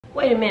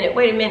Wait a minute,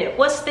 wait a minute.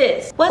 What's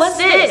this? What's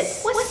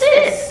this? What's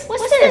this?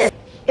 What's this?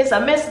 It's a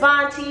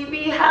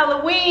MsVaughnTV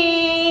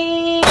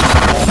Halloween.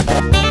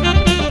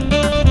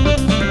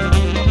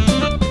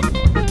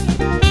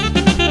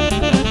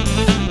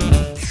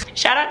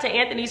 Shout out to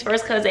Anthony's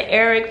first cousin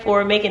Eric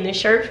for making this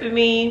shirt for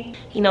me.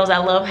 He knows I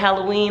love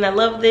Halloween. I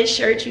love this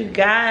shirt, you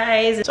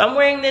guys. So I'm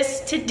wearing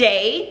this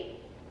today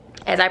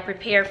as I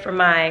prepare for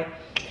my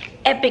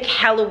epic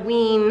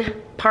Halloween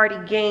party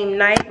game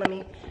night. Let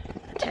me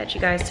attach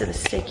you guys to the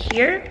stick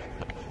here.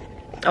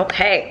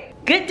 Okay,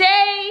 good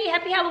day,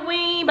 happy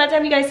Halloween. By the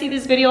time you guys see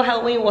this video,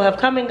 Halloween will have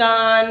come and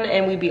gone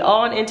and we'll be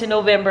on into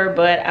November,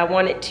 but I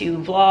wanted to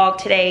vlog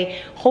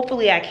today.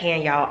 Hopefully I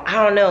can, y'all.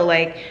 I don't know,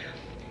 like,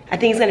 I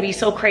think it's gonna be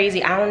so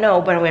crazy, I don't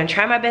know, but I'm gonna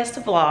try my best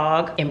to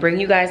vlog and bring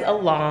you guys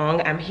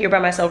along. I'm here by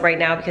myself right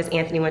now because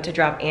Anthony went to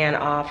drop Ann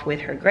off with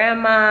her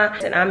grandma,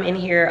 and I'm in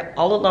here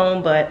all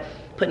alone, but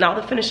putting all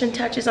the finishing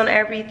touches on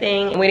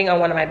everything. I'm waiting on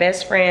one of my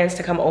best friends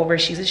to come over.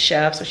 She's a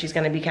chef, so she's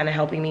gonna be kind of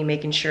helping me,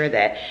 making sure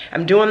that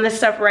I'm doing this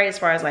stuff right as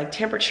far as like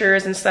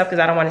temperatures and stuff, because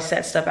I don't want to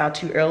set stuff out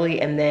too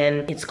early and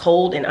then it's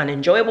cold and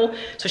unenjoyable.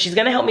 So she's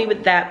gonna help me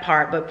with that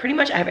part, but pretty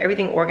much I have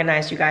everything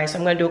organized, you guys. So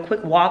I'm gonna do a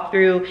quick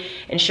walkthrough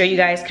and show you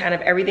guys kind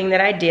of everything that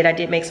I did. I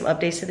did make some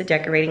updates to the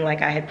decorating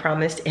like I had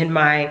promised in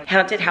my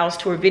haunted house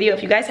tour video.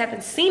 If you guys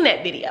haven't seen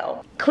that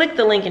video, click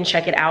the link and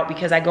check it out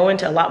because I go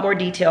into a lot more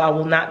detail. I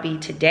will not be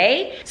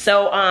today.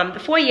 So the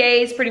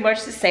foyer is pretty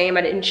much the same.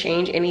 I didn't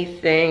change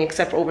anything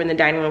except for over in the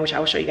dining room, which I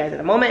will show you guys in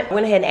a moment. I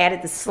went ahead and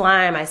added the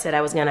slime I said I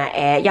was gonna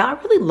add. Y'all, I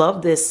really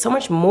love this so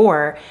much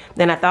more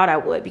than I thought I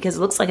would because it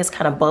looks like it's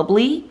kind of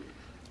bubbly.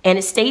 And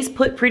it stays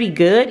put pretty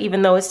good,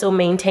 even though it still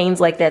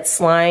maintains like that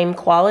slime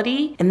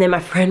quality. And then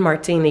my friend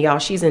Martina, y'all,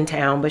 she's in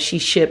town, but she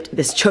shipped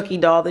this Chucky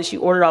doll that she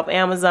ordered off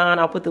Amazon.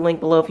 I'll put the link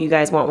below if you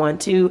guys want one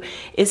too.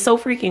 It's so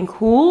freaking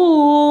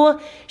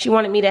cool. She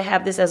wanted me to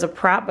have this as a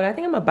prop, but I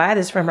think I'm gonna buy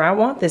this from her. I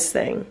want this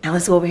thing. Now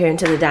let's go over here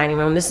into the dining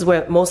room. This is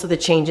where most of the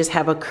changes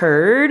have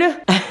occurred.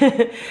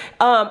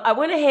 I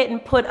went ahead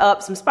and put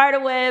up some spider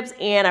webs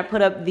and I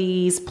put up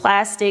these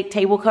plastic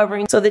table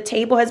coverings. So the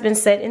table has been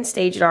set and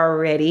staged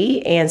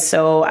already. And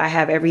so I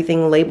have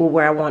everything labeled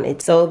where I want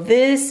it. So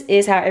this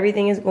is how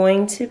everything is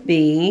going to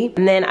be.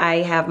 And then I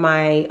have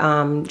my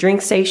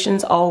drink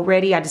stations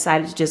already. I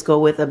decided to just go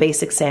with a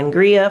basic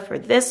sangria for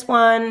this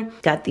one.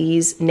 Got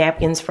these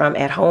napkins from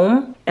at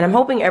home. And I'm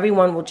hoping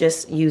everyone will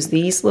just use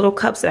these little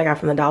cups that I got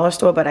from the dollar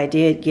store, but I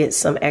did get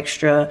some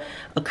extra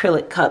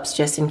acrylic cups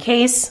just in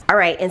case. All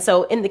right, and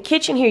so in the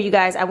kitchen here, you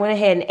guys, I went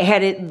ahead and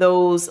added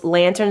those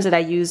lanterns that I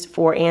used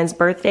for Ann's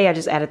birthday. I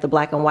just added the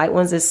black and white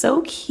ones. It's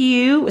so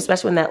cute,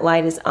 especially when that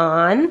light is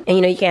on. And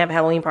you know, you can't have a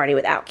Halloween party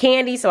without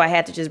candy, so I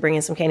had to just bring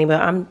in some candy, but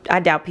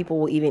I doubt people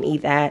will even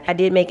eat that. I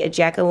did make a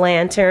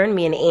jack-o'-lantern,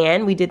 me and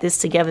Ann. We did this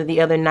together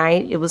the other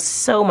night. It was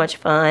so much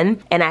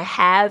fun. And I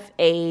have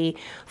a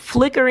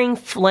flickering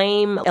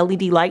flame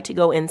LED light to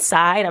go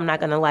inside. I'm not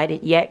gonna light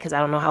it yet because I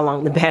don't know how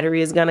long the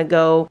battery is gonna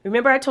go.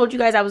 Remember I told you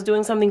guys I was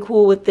doing something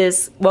cool with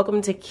this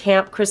Welcome to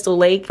Camp Crystal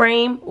Lake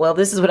frame? Well,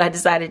 this is what I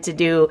decided to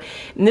do.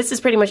 And this is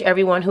pretty much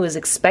everyone who is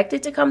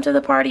expected to come to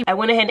the party. I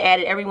went ahead and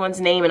added everyone's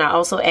name, and I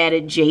also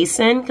added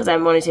Jason because I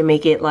wanted to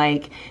make it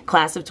like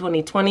class of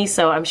 2020,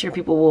 so I'm sure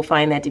people will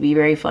find that to be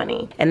very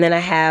funny. And then I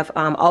have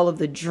all of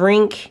the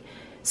drink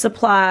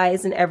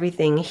supplies and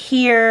everything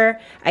here.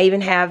 I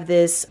even have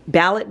this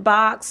ballot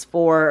box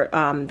for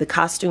the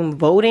costume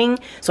voting.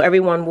 So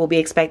everyone will be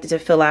expected to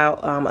fill out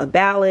a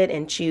ballot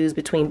and choose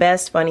between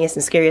best, funniest,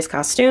 and scariest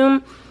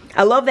costume.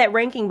 I love that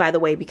ranking, by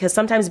the way, because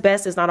sometimes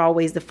best is not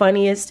always the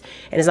funniest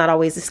and it's not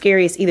always the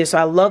scariest either. So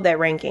I love that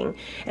ranking.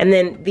 And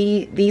then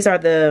these are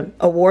the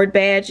award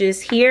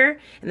badges here.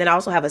 And then I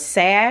also have a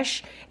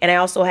sash, and I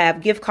also have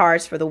gift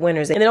cards for the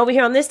winners. And then over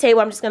here on this table,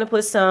 I'm just gonna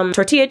put some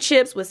tortilla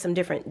chips with some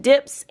different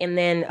dips, and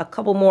then a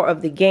couple more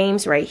of the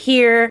games right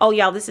here. Oh,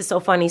 y'all, this is so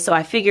funny. So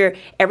I figure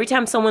every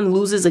time someone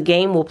loses a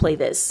game, we'll play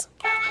this.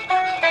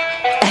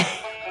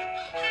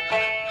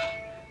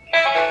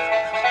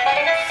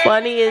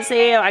 Funny as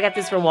hell. I got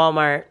this from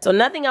Walmart. So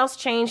nothing else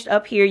changed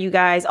up here, you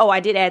guys. Oh, I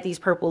did add these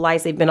purple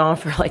lights. They've been on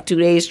for like 2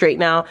 days straight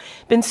now.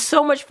 Been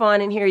so much fun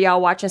in here,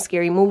 y'all, watching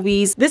scary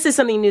movies. This is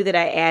something new that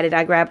I added.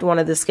 I grabbed one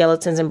of the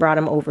skeletons and brought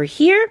him over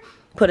here.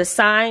 Put a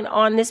sign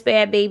on this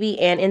bad baby,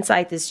 and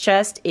inside this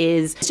chest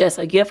is just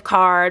a gift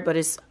card, but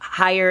it's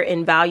higher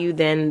in value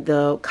than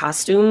the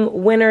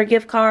costume winner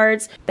gift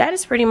cards. That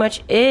is pretty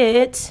much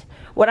it.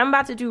 What I'm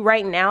about to do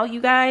right now, you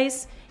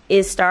guys,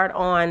 is start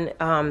on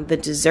the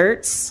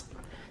desserts.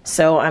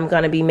 So I'm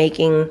gonna be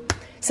making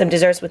some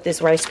desserts with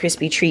this Rice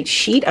Krispie treat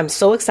sheet. I'm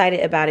so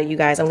excited about it, you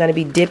guys. I'm gonna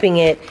be dipping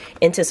it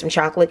into some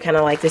chocolate, kind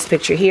of like this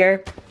picture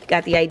here.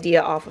 Got the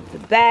idea off of the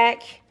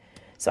back.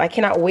 So I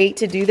cannot wait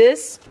to do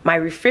this. My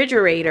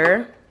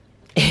refrigerator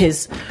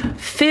is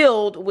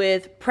filled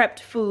with prepped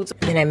foods.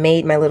 And I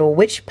made my little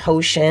witch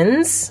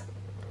potions.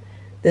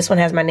 This one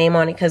has my name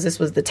on it because this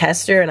was the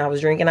tester and I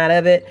was drinking out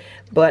of it.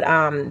 But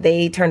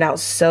they turned out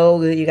so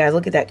good, you guys.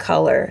 Look at that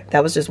color.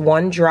 That was just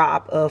one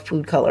drop of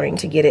food coloring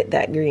to get it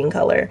that green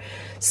color.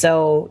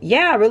 So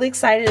yeah, really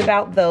excited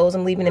about those.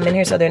 I'm leaving them in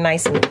here so they're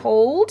nice and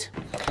cold.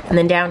 And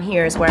then down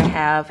here is where I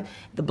have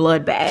the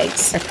blood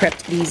bags. I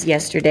prepped these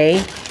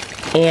yesterday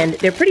and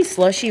they're pretty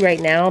slushy right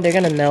now. They're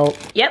gonna melt.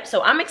 Yep,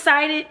 so I'm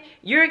excited.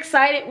 You're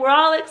excited. We're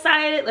all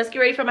excited. Let's get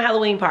ready for my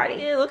Halloween party.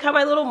 Yeah, look how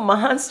my little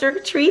monster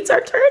treats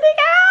are turning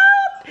out.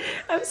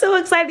 I'm so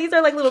excited. These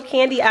are like little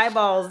candy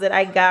eyeballs that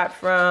I got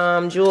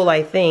from Jewel,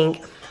 I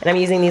think. And I'm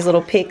using these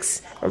little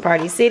picks from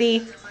Party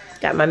City.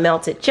 Got my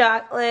melted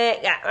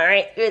chocolate. Got my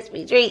Rice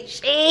Krispie treat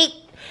sheet.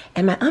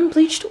 And my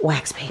unbleached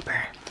wax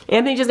paper.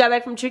 Anthony just got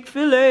back from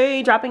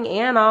Chick-fil-A, dropping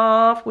Ann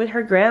off with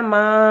her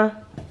grandma.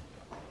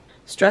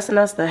 Stressing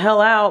us the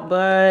hell out,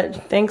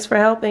 but thanks for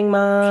helping,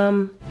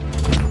 Mom.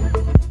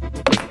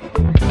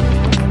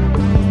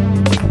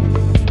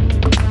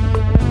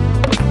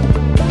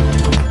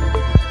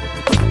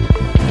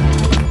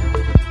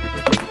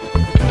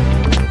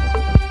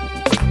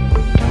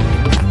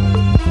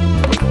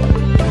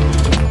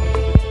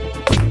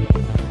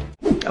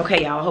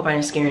 Okay, y'all, I hope I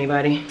didn't scare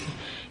anybody. You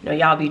know,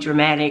 y'all be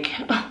dramatic.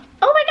 Oh my God,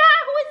 who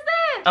is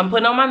that? I'm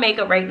putting on my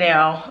makeup right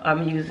now.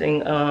 I'm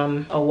using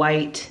a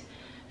white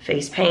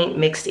face paint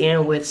mixed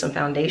in with some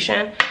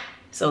foundation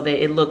so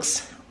that it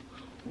looks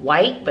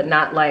white, but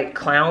not like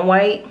clown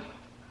white.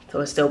 So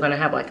it's still gonna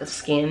have like a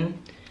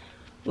skin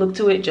look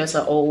to it, just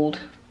an old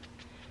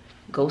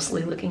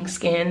ghostly looking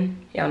skin.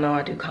 Y'all know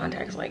I do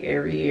contacts like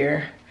every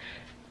year.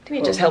 I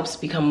think it just helps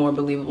become more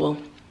believable.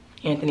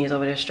 Anthony is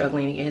over there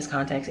struggling to get his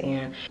contacts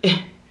in.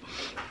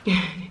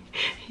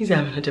 He's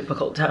having a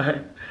difficult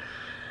time.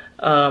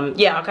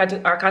 Yeah,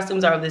 our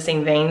costumes are of the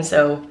same vein,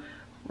 so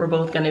we're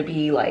both gonna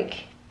be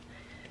like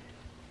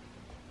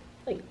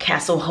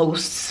castle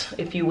hosts,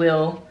 if you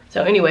will.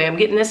 So anyway, I'm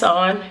getting this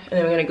on, and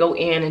then we're gonna go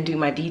in and do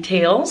my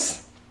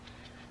details,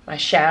 my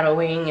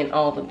shadowing and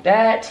all of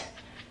that.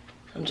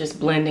 I'm just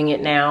blending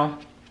it now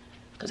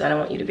because I don't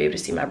want you to be able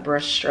to see my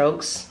brush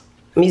strokes.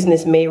 I'm using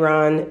this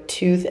Mayron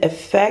Tooth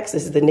Effects.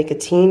 This is the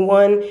nicotine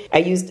one. I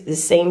used the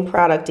same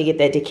product to get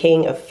that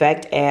decaying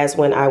effect as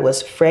when I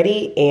was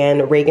Freddy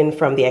and Reagan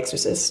from The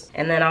Exorcist.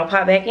 And then I'll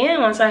pop back in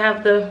once I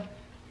have the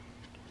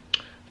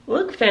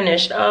look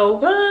finished. All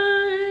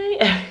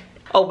right.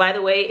 Oh, by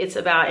the way, it's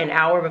about an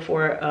hour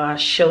before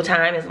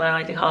showtime is what I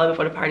like to call it,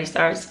 before the party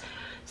starts.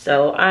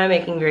 So I'm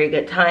making very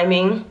good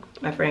timing.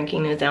 My friend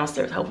Kina is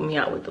downstairs helping me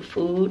out with the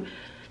food.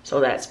 So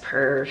that's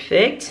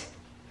perfect.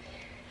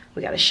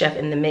 We got a chef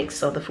in the mix,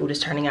 so the food is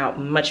turning out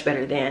much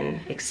better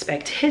than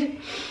expected.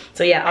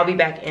 So yeah, I'll be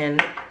back in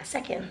a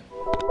second.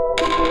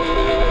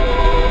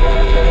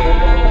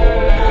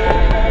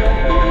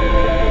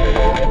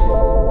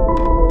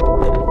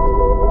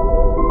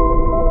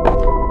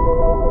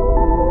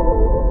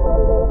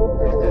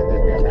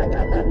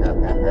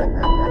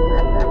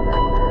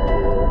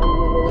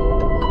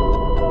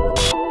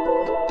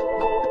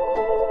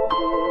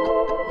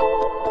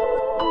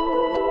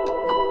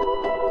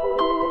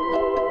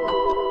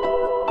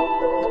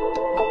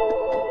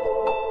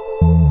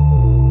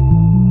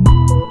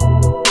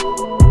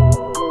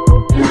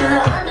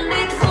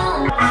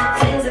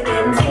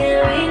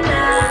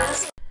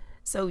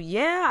 So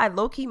yeah, I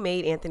low-key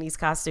made Anthony's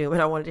costume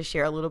and I wanted to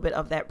share a little bit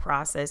of that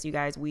process. You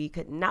guys, we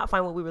could not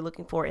find what we were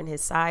looking for in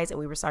his size and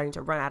we were starting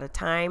to run out of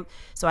time.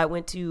 So I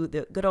went to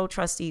the good old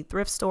trusty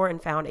thrift store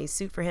and found a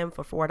suit for him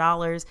for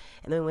 $4.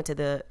 And then we went to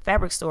the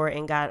fabric store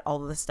and got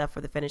all of the stuff for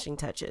the finishing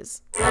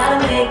touches.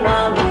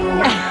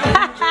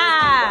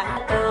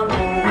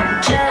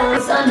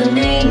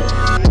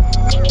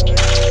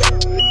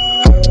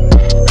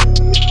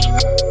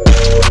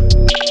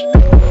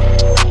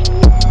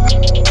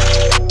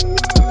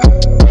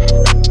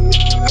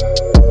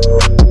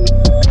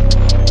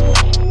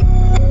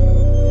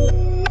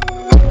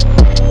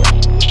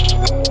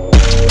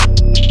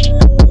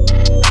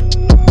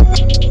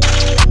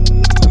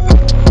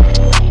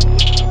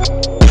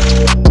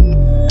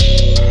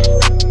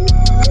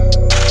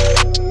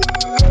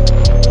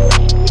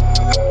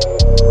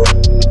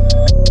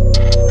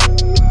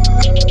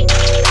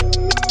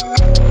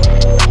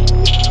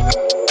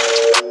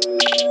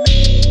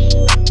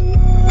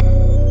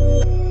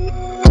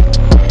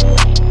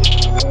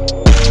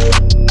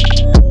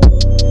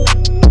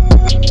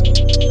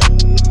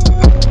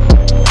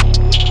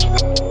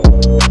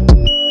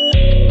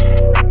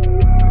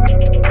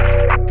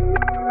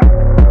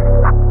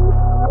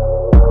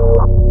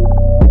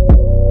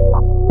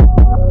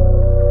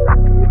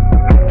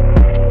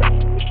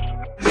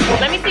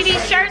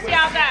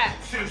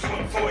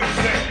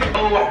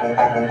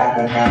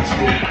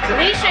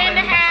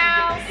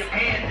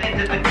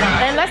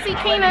 And let's see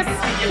Kina's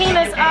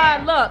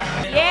look.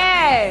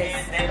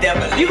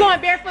 Yes. You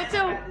going barefoot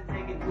too?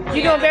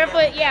 You going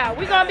barefoot? Yeah,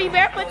 we gonna be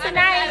barefoot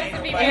tonight.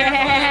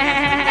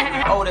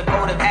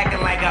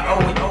 Acting like an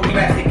old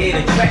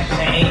investigator track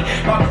chain.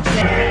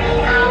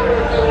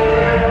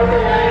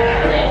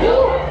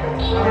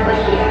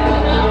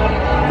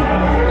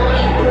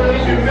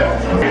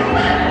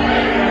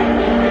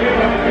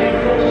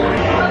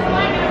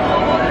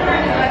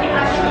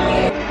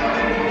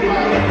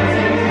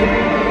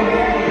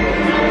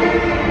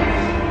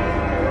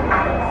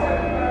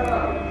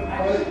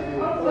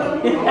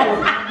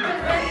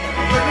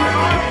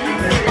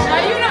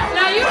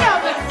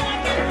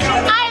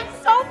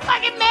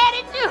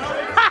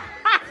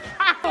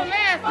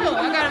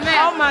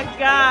 my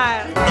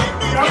God.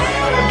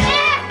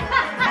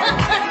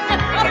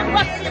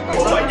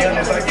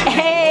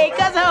 Hey,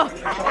 cuzzo.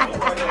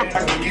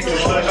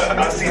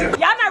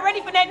 Y'all not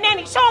ready for that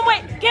nanny. Show them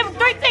what. Give them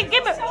 3 things.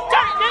 Give them. Just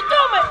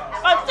do them.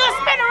 Just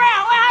spin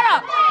around. Wait, hold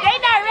up. They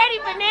not ready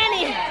for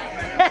nanny.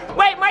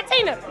 Wait,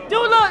 Martina. Do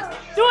a little.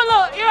 You know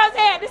what I'm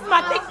saying? This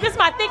is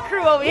my thick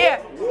crew over here.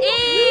 Hey,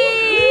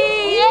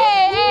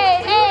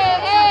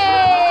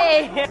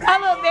 I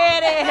look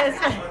badass.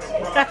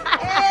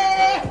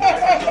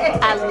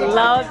 I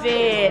love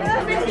it.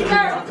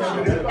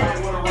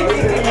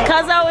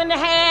 Cuzzo in the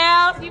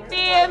house, you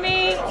feel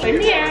me?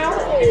 Meow.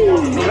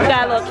 We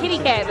got a little kitty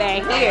cat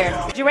back here.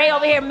 Jeray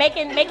over here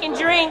making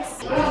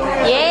drinks.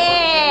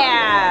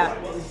 Yeah.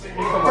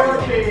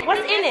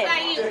 What's in it?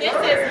 This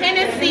is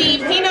Hennessy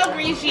Pinot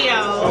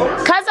Grigio.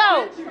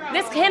 Cuzzo,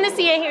 this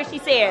Hennessy in here, she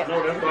said.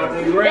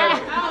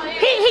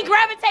 He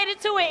gravitated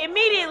to it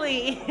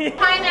immediately.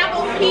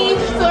 Pineapple peach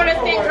sort of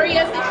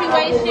sangria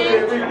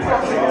situation.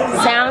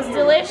 Sounds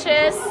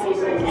delicious.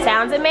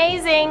 Sounds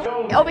amazing.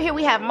 Over here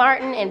we have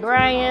Martin and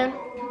Brian.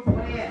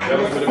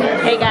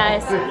 Hey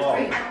guys.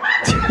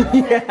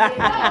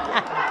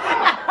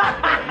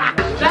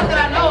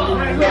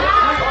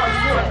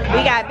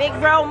 We got Big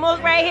Bro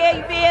Mook right here,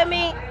 you feel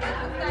me?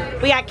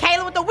 We got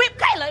Kayla with the whip.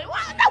 Kayla,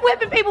 stop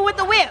whipping people with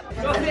the whip.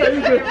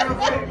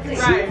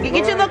 You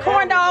get your little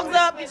corn dogs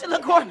up. Get your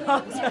little corn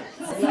dogs up.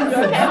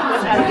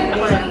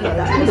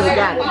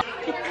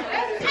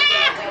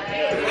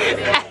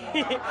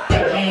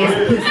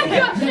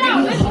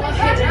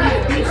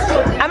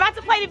 I'm about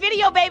to play the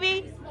video,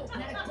 baby.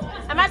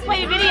 I'm about to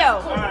play the video.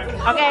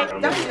 Okay?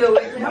 Don't do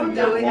it. Don't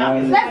do it.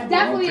 That's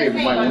definitely a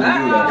thing.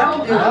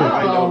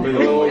 Don't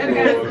do it.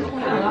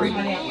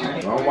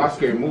 Don't watch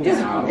scary movies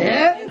now.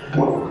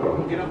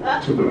 Welcome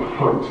to the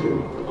haunted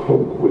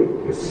Cokewood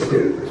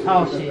Estate.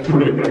 Oh shit. For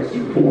the next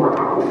 4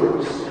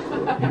 hours,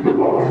 you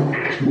belong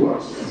to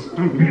us.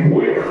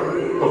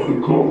 Beware of the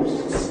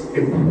ghosts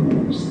and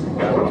ghouls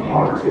at the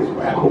haunted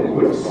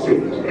Cokewood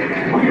Estate.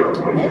 We are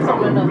going to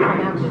have a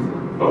night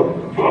of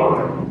fun,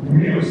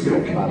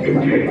 music, and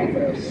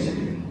games.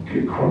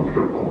 Get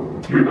comfortable.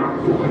 You're not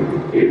going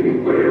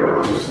anywhere.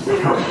 Most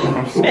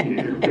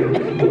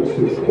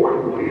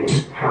importantly,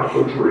 have a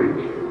drink.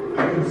 I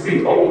can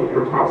see all of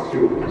your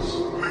costumes.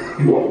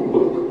 You all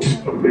look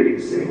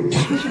amazing.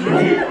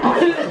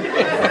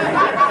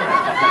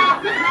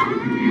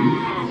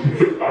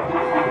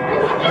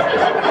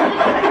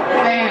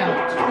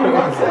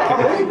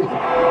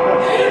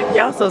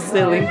 Y'all so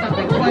silly.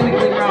 Something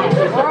clinically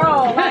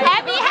wrong.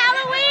 Happy Halloween!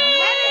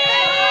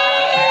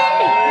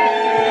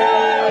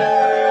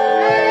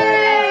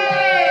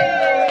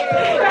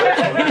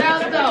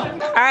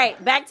 All right,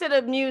 back to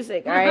the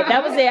music. All right,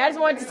 that was it. I just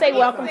wanted to say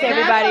welcome to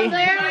everybody.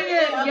 That's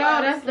hilarious.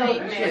 Yo, that's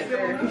dope.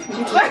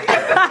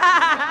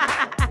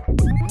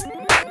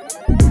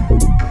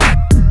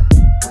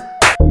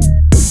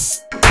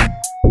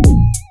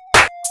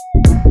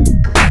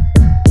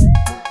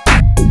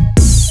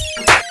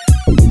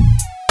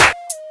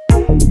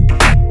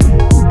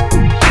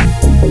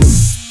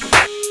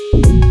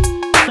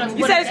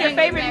 You said it's your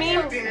favorite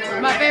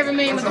meme? My favorite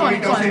meme is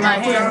 2020, my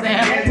hands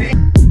down.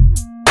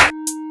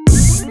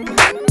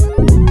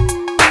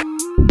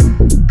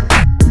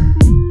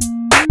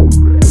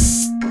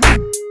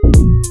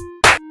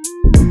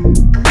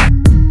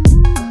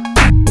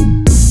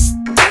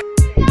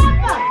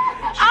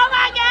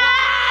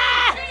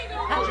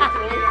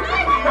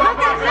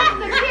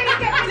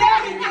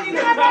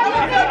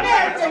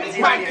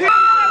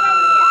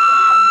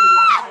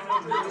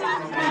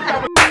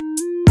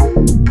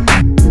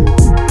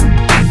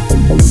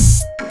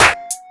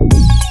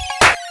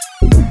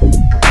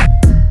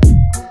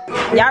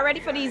 Y'all ready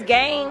for these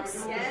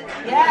games?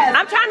 Yes.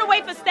 I'm trying to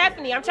wait for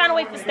Stephanie. I'm trying to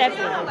wait for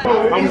Stephanie.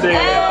 I'm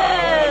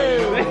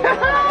dead.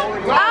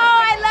 Oh,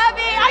 I love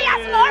it. Oh,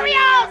 y'all some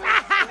Oreos.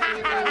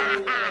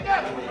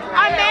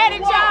 I'm mad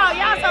at y'all.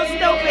 Y'all so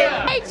stupid.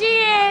 Hey,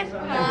 Jen.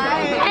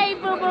 Hey,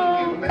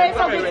 boo-boo. It's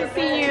so good to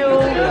see you.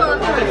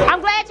 I'm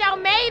glad y'all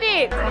made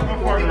it.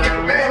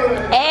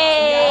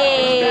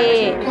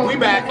 Hey. We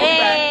back.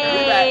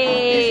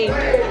 Hey.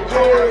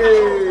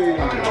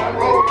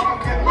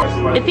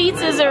 The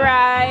pizza's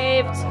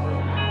arrived.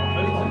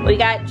 We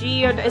got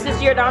is this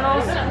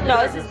Giordano's?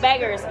 No, this is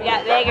Beggars. We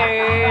got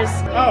Beggars.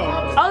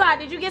 Oh. Hola,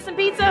 did you get some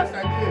pizza?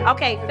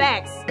 Okay,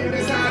 facts.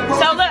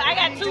 So look, I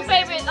got 2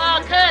 favorite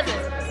cousins.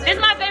 This is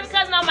my favorite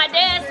cousin on my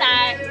dad's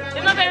side. This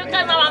is my favorite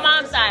cousin on my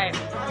mom's side.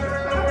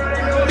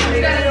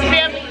 You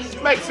feel me?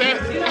 Makes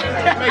sense.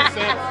 Makes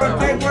sense.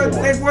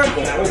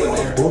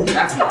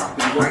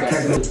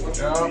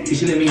 You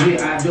should let me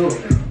hit, I do it.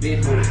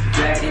 Big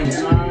black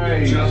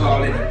engine, jump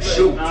all in,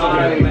 shoot,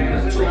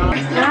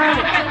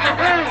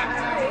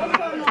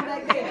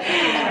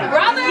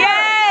 Brother!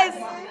 Yes!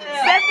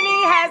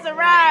 Stephanie has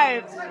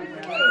arrived.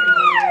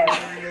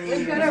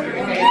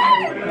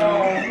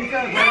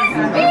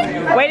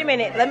 Wait a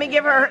minute. Let me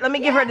give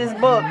her this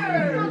book.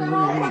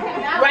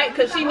 Right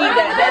because she need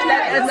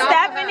that.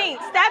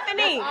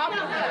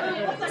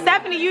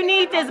 Stephanie, you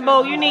need this,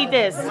 boo. You need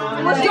this. Wait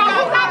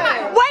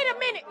a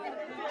minute.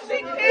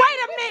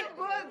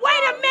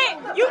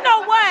 You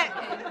know what?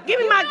 Give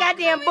me my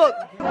goddamn book.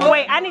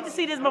 Wait, I need to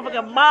see this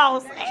motherfucking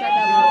boss.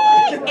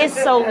 It's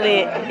so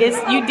lit.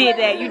 You did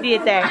that.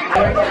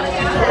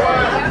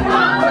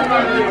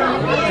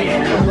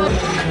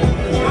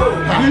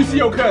 Let me see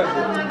your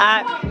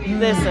cousin.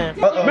 Listen.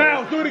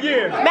 Miles, do it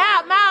again.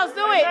 Miles,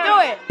 do it.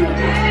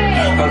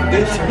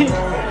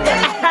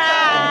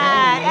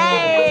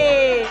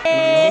 Hey.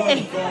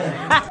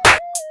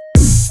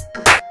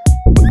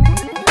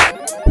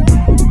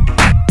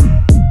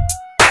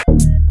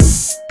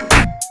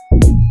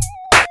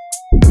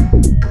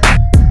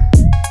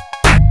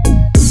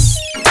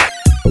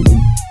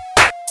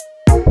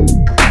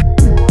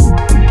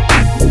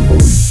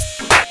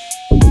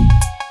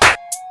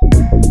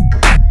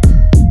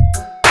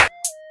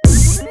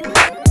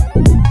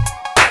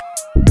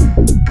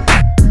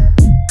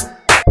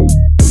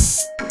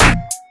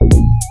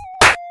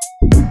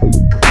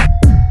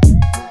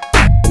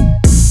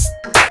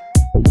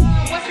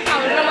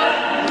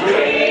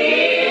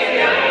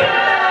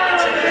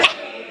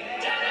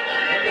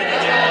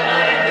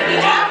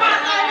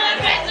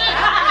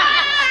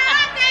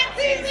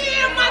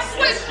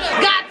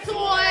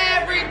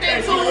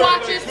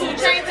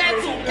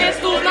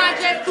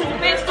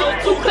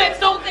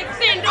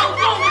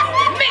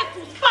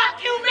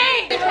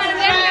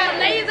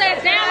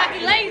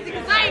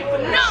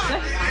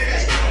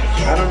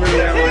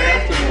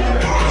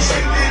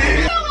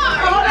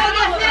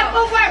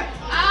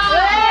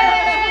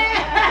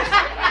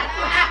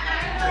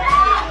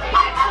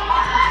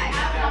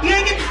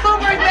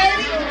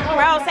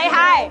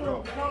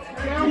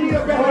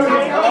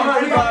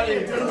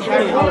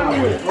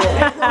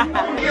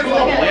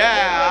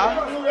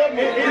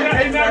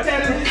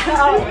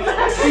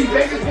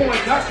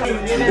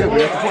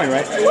 That's the point,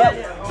 right?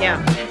 Yeah.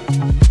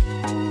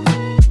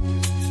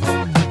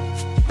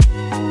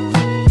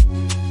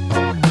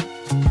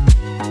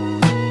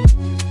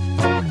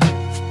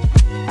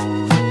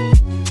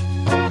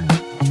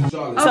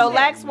 So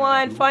Lex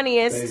won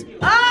funniest.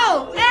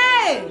 Oh,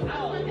 hey!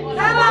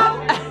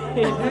 Hello!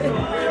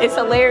 It's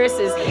hilarious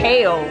as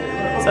hell.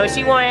 So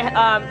she won,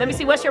 let me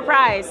see, what's your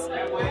prize?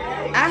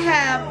 I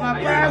have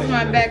my prize in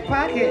my back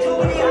pocket.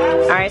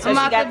 Alright, so she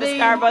got the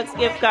Starbucks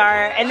gift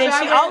card. And then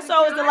she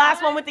also is the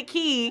last one with the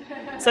key.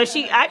 So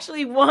she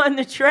actually won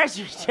the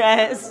treasure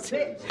chest.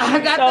 I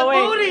got the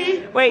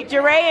booty. Wait,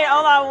 Jeray and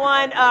Ola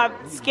won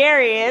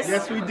Scariest.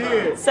 Yes, we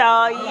did. So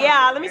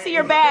yeah, let me see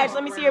your badge.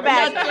 That's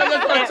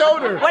what I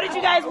told her. What did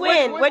you guys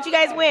win? What'd you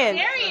guys win?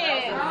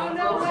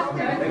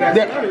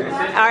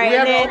 Alright,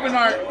 and then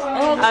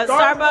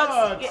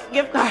Starbucks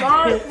gift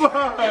card.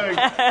 Starbucks.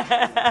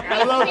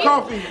 I love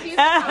coffee.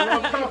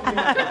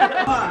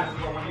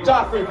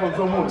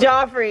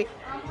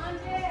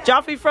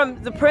 Joffrey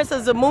from the Prince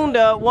of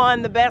Zamunda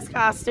won the best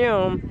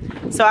costume.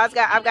 So I've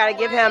got to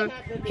give him.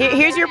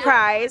 Here's your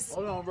prize.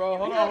 Hold on, bro.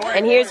 Hold on.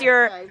 And here's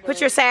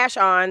put your sash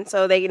on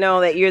so they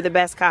know that you're the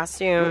best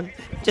costume.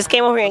 Just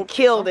came over here and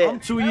killed it. I'm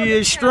 2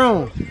 years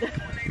strong.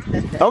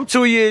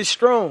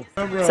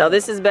 So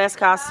this is best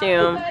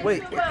costume.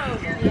 Wait.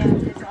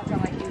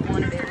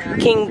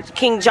 King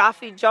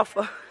Joffrey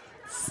Joffa.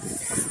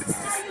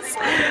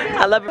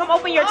 I love it. Come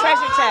open your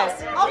treasure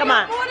chest. Come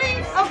on.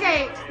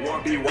 Okay.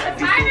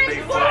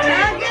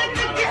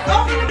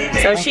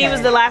 So she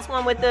was the last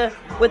one with the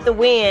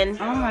win.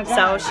 Oh my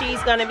God. So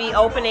she's gonna be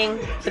opening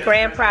the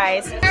grand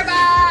prize. Oh,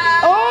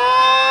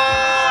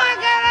 I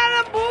got out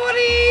of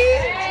booty.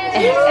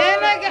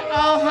 And I got,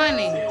 oh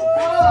honey.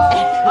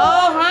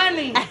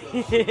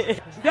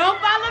 Don't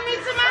follow me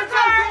to my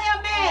car.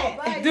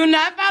 Do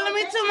not follow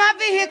me to my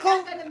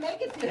vehicle.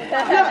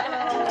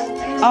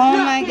 Oh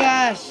my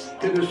gosh.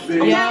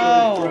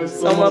 Yo.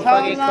 So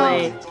motherfucking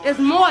clean. It's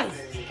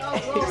moist.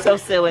 So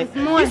silly.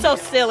 You're so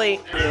silly.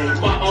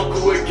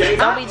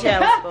 Don't be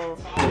jealous, boo.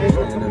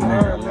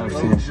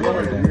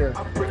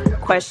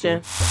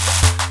 Question.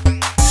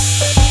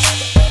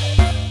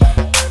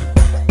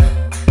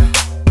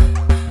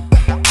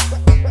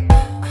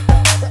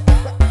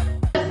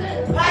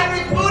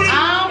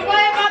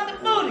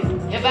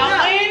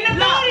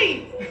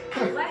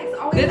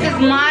 This is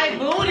my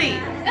booty.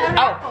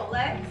 Oh.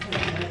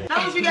 How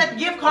much you got the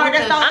gift card?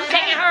 That's all. I'm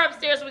taking her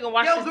upstairs so we can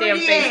wash this damn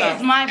face It's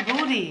off. my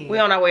booty. We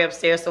on our way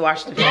upstairs to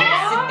wash the face.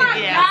 Yeah.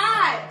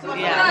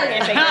 Yeah,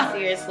 can't take it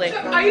seriously.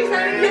 Are you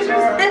sending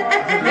pictures?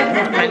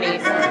 My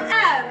niece.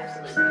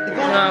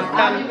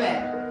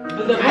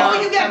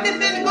 Oh, you got this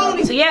in the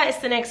booty. So yeah, it's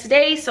the next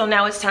day, so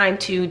now it's time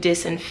to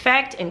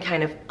disinfect and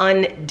kind of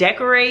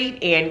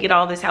undecorate and get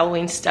all this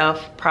Halloween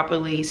stuff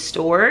properly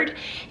stored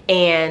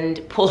and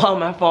pull all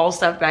my fall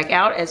stuff back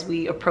out as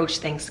we approach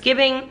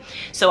Thanksgiving.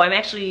 So I'm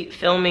actually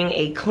filming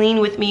a clean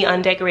with me,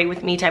 undecorate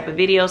with me type of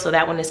video, so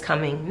that one is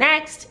coming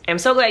next. I'm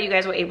so glad you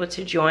guys were able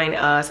to join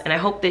us, and I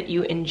hope that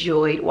you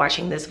enjoyed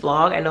watching this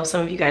vlog. I know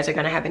some of you guys are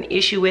gonna have an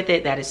issue with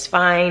it, that is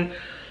fine.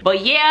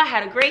 But yeah,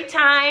 had a great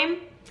time.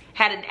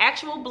 Had an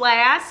actual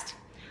blast.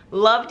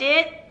 Loved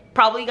it.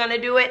 Probably gonna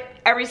do it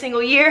every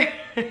single year.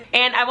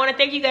 And I want to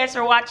thank you guys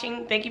for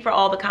watching. Thank you for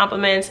all the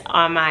compliments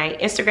on my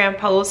Instagram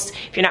posts.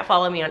 If you're not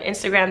following me on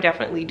Instagram,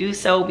 definitely do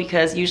so,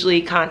 because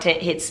usually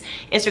content hits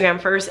Instagram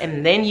first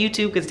and then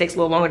YouTube, because it takes a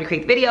little longer to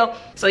create the video.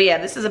 So yeah,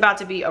 this is about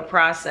to be a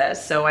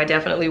process, so I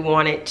definitely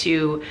wanted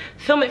to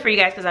film it for you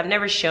guys, because I've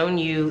never shown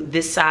you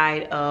this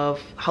side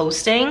of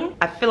hosting.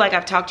 I feel like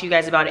I've talked to you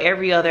guys about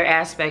every other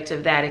aspect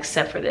of that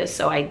except for this,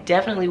 so I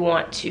definitely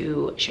want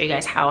to show you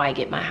guys how I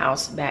get my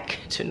house back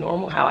to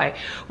normal, how I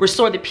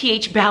restore the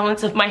pH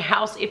balance of my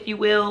house, if you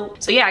will.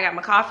 So yeah, I got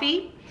my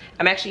coffee.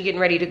 I'm actually getting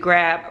ready to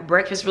grab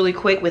breakfast really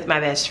quick with my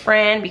best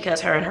friend,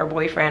 because her and her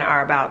boyfriend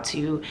are about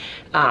to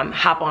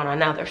hop on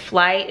another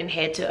flight and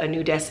head to a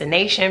new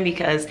destination,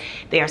 because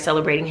they are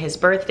celebrating his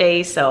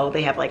birthday. So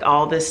they have like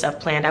all this stuff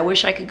planned. I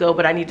wish I could go,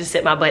 but I need to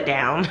sit my butt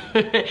down.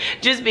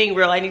 Just being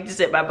real, I need to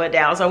sit my butt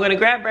down. So I'm gonna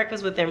grab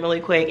breakfast with them really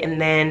quick and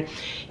then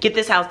get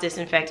this house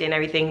disinfected and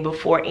everything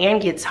before Ann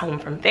gets home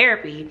from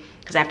therapy,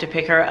 because I have to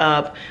pick her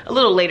up a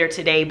little later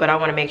today, but I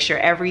want to make sure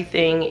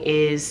everything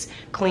is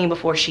clean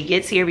before she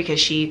gets here, because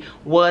she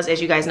was, as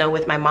you guys know,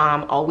 with my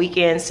mom all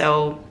weekend,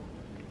 so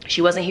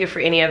she wasn't here for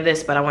any of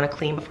this, but I want to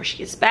clean before she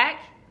gets back.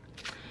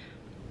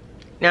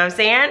 Know what I'm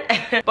saying?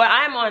 But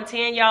I'm on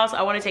 10, y'all, so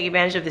I want to take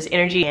advantage of this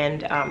energy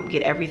and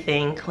get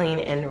everything clean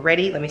and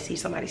ready. Let me see,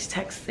 somebody's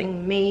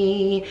texting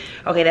me.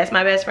 Okay, that's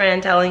my best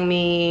friend telling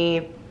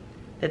me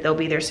that they'll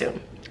be there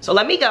soon. So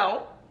let me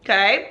go,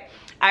 okay?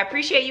 I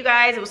appreciate you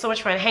guys. It was so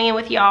much fun hanging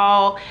with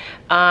y'all.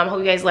 Hope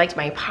you guys liked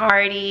my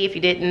party. If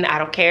you didn't, I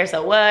don't care,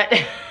 so what?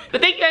 But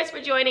thank you guys for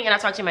joining, and I'll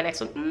talk to you in my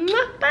next one.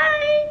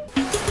 Bye.